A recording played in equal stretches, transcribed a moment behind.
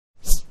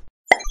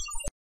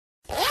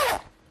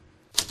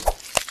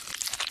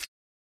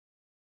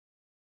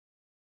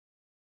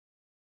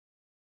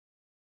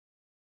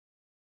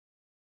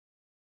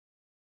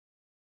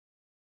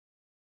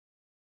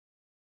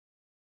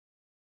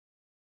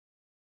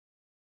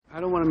I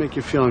don't want to make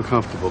you feel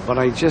uncomfortable, but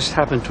I just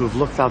happened to have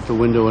looked out the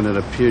window and it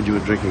appeared you were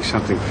drinking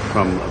something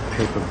from a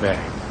paper bag.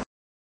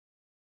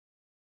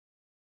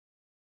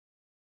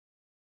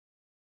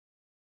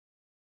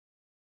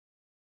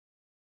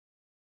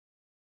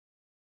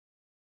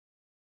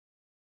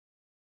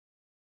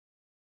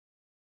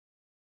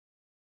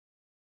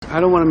 I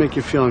don't want to make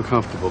you feel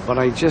uncomfortable, but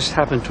I just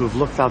happened to have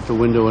looked out the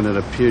window and it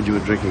appeared you were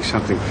drinking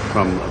something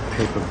from a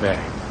paper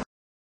bag.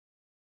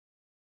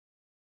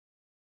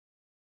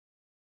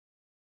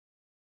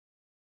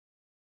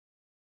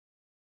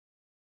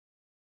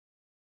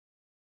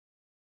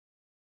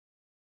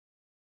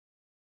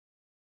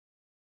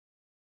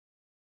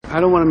 I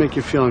don't want to make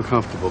you feel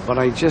uncomfortable, but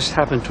I just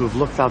happened to have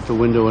looked out the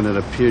window and it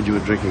appeared you were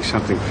drinking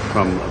something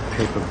from a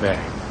paper bag.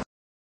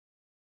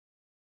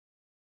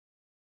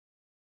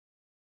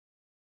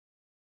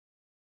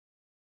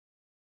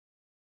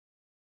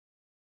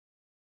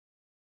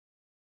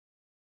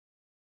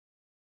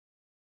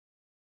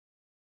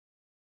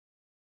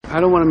 I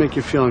don't want to make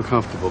you feel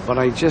uncomfortable, but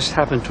I just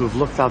happened to have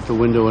looked out the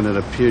window and it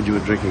appeared you were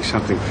drinking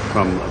something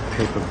from a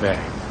paper bag.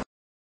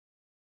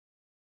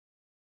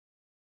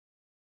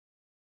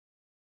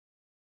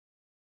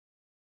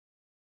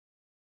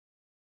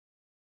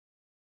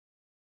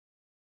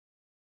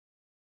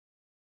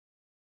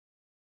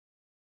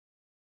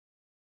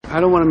 I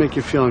don't want to make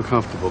you feel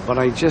uncomfortable, but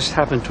I just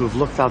happened to have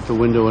looked out the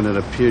window and it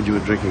appeared you were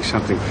drinking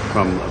something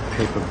from a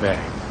paper bag.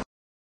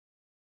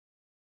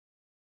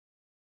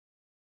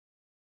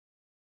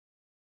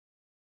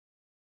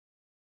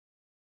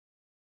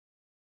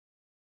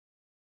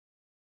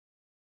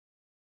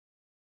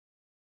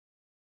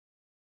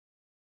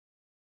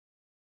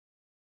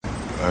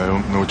 I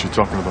don't know what you're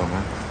talking about,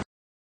 man.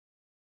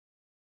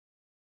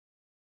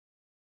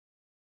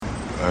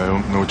 I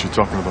don't know what you're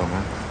talking about,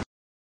 man.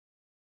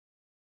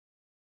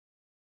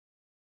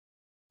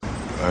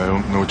 I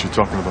don't know what you're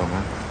talking about,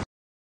 man.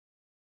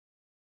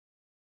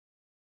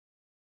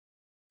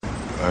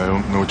 I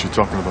don't know what you're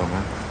talking about,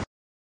 man.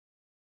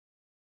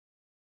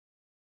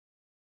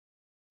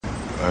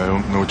 I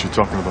don't know what you're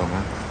talking about,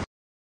 man.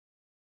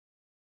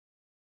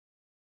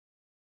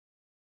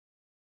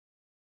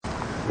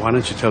 Why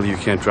don't you tell her you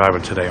can't drive her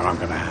today or I'm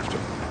going to have to?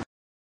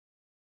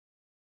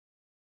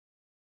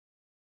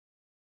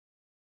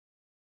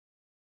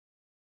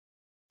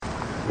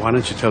 Why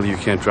don't you tell her you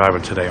can't drive her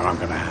today or I'm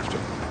going to have to?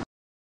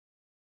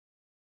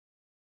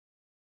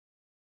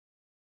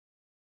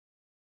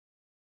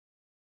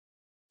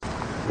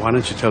 Why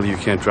don't you tell her you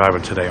can't drive her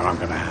today or I'm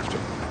going to have to?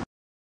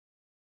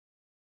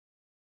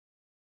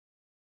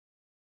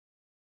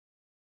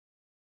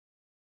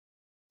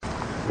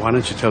 Why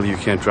don't you tell her you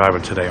can't drive her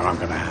today or I'm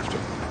going to have to?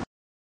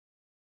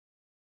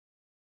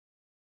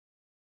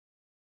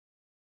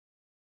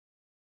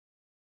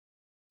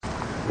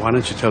 Why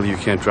don't you tell her you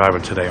can't drive her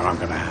today or I'm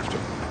going to have to?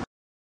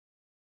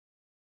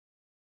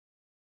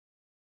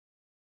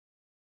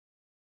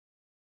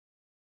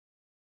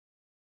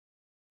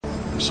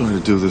 I'm sorry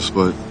to do this,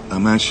 but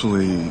I'm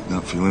actually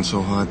not feeling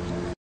so hot.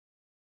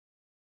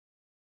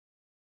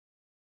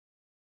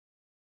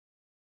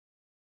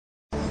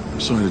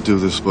 I'm sorry to do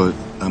this, but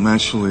I'm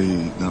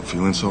actually not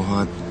feeling so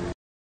hot.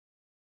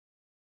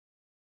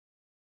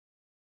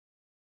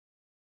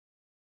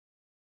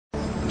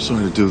 I'm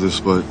sorry to do this,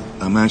 but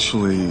I'm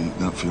actually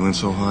not feeling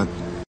so hot.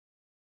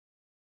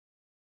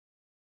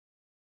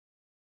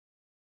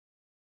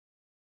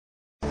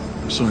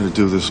 I'm sorry to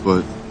do this,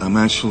 but I'm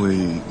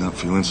actually not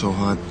feeling so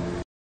hot.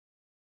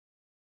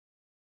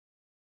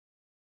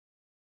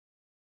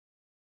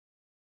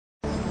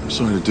 I'm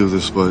sorry to do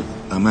this, but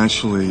I'm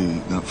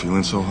actually not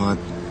feeling so hot.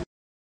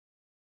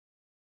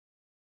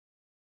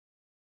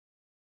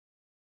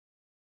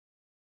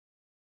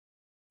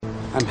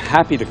 I'm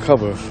happy to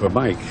cover for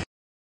Mike.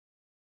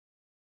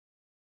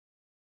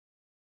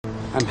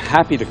 I'm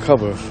happy to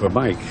cover for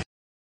Mike.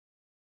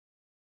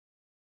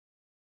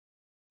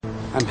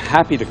 I'm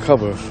happy to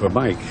cover for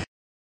Mike.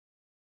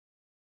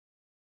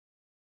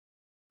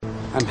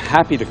 I'm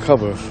happy to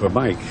cover for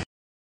Mike.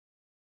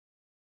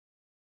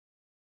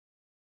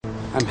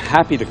 I'm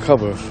happy to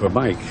cover for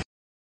Mike.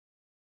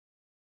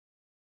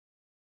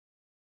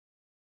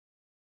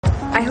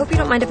 I hope you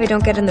don't mind if I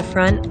don't get in the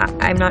front.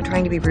 I'm not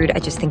trying to be rude, I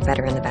just think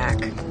better in the back.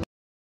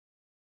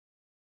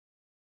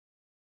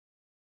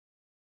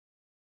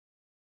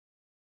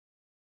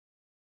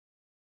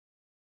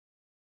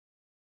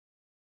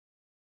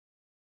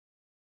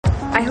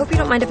 I hope you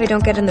don't mind if I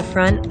don't get in the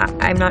front.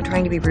 I'm not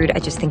trying to be rude, I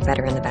just think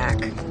better in the back.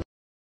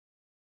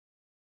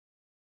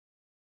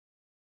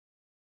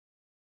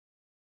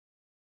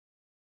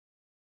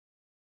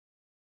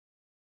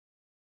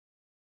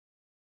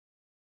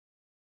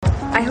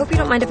 I hope you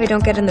don't mind if I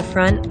don't get in the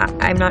front.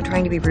 I'm not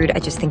trying to be rude, I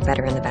just think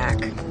better in the back.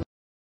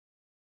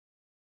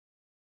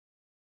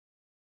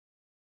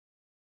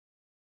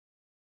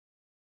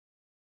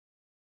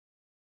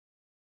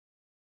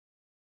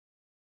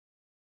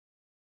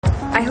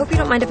 I hope you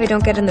don't mind if I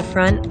don't get in the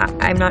front.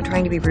 I'm not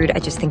trying to be rude, I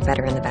just think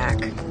better in the back.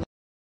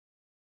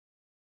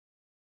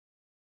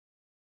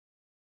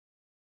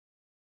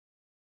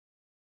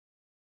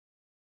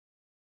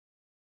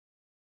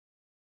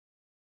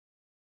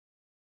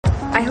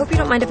 I hope you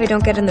don't mind if I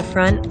don't get in the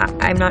front.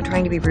 I'm not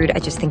trying to be rude. I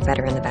just think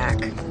better in the back.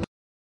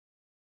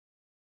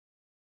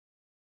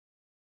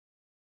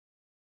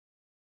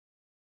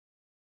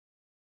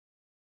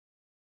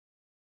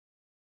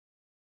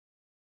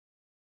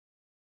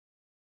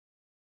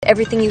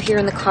 Everything you hear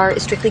in the car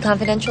is strictly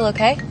confidential,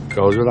 okay?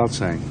 Goes without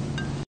saying.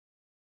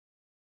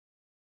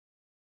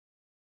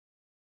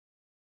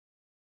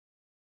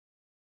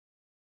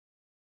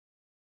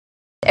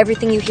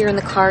 Everything you hear in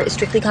the car is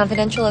strictly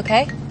confidential,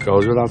 okay?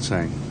 Goes without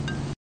saying.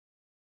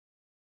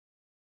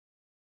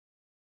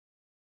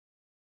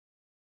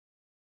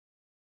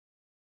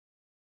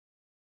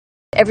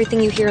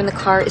 Everything you hear in the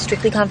car is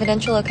strictly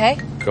confidential, okay?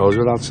 Goes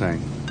without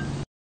saying.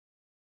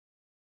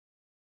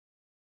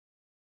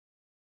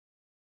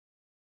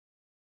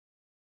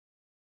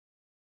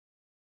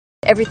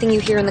 Everything you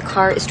hear in the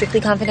car is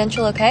strictly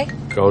confidential, okay?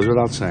 Goes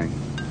without saying.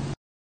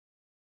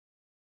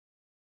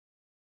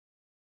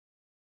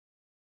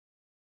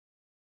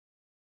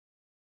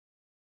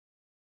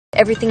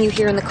 Everything you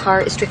hear in the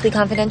car is strictly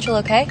confidential,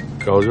 okay?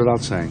 Goes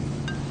without saying.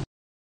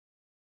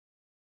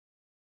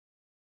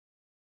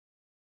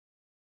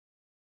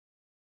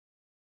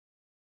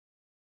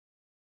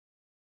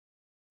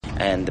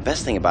 And the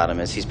best thing about him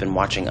is he's been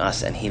watching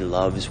us and he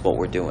loves what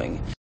we're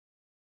doing.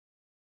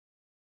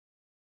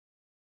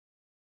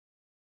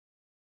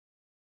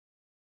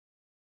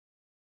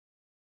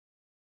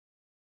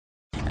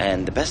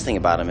 And the best thing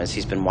about him is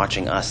he's been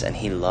watching us and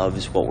he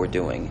loves what we're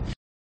doing.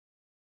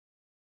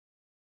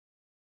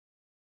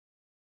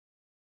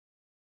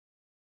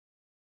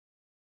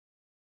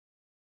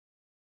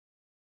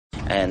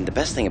 And the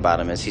best thing about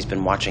him is he's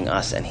been watching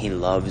us and he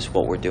loves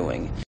what we're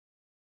doing.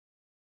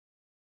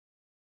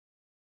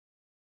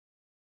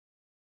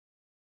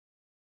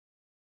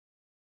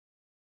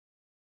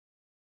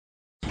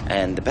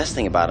 And the best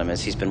thing about him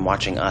is he's been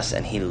watching us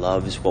and he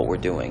loves what we're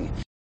doing.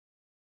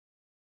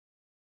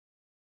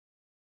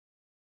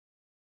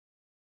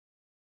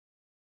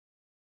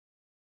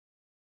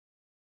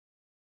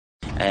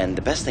 And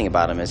the best thing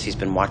about him is he's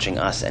been watching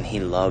us and he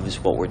loves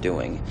what we're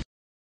doing.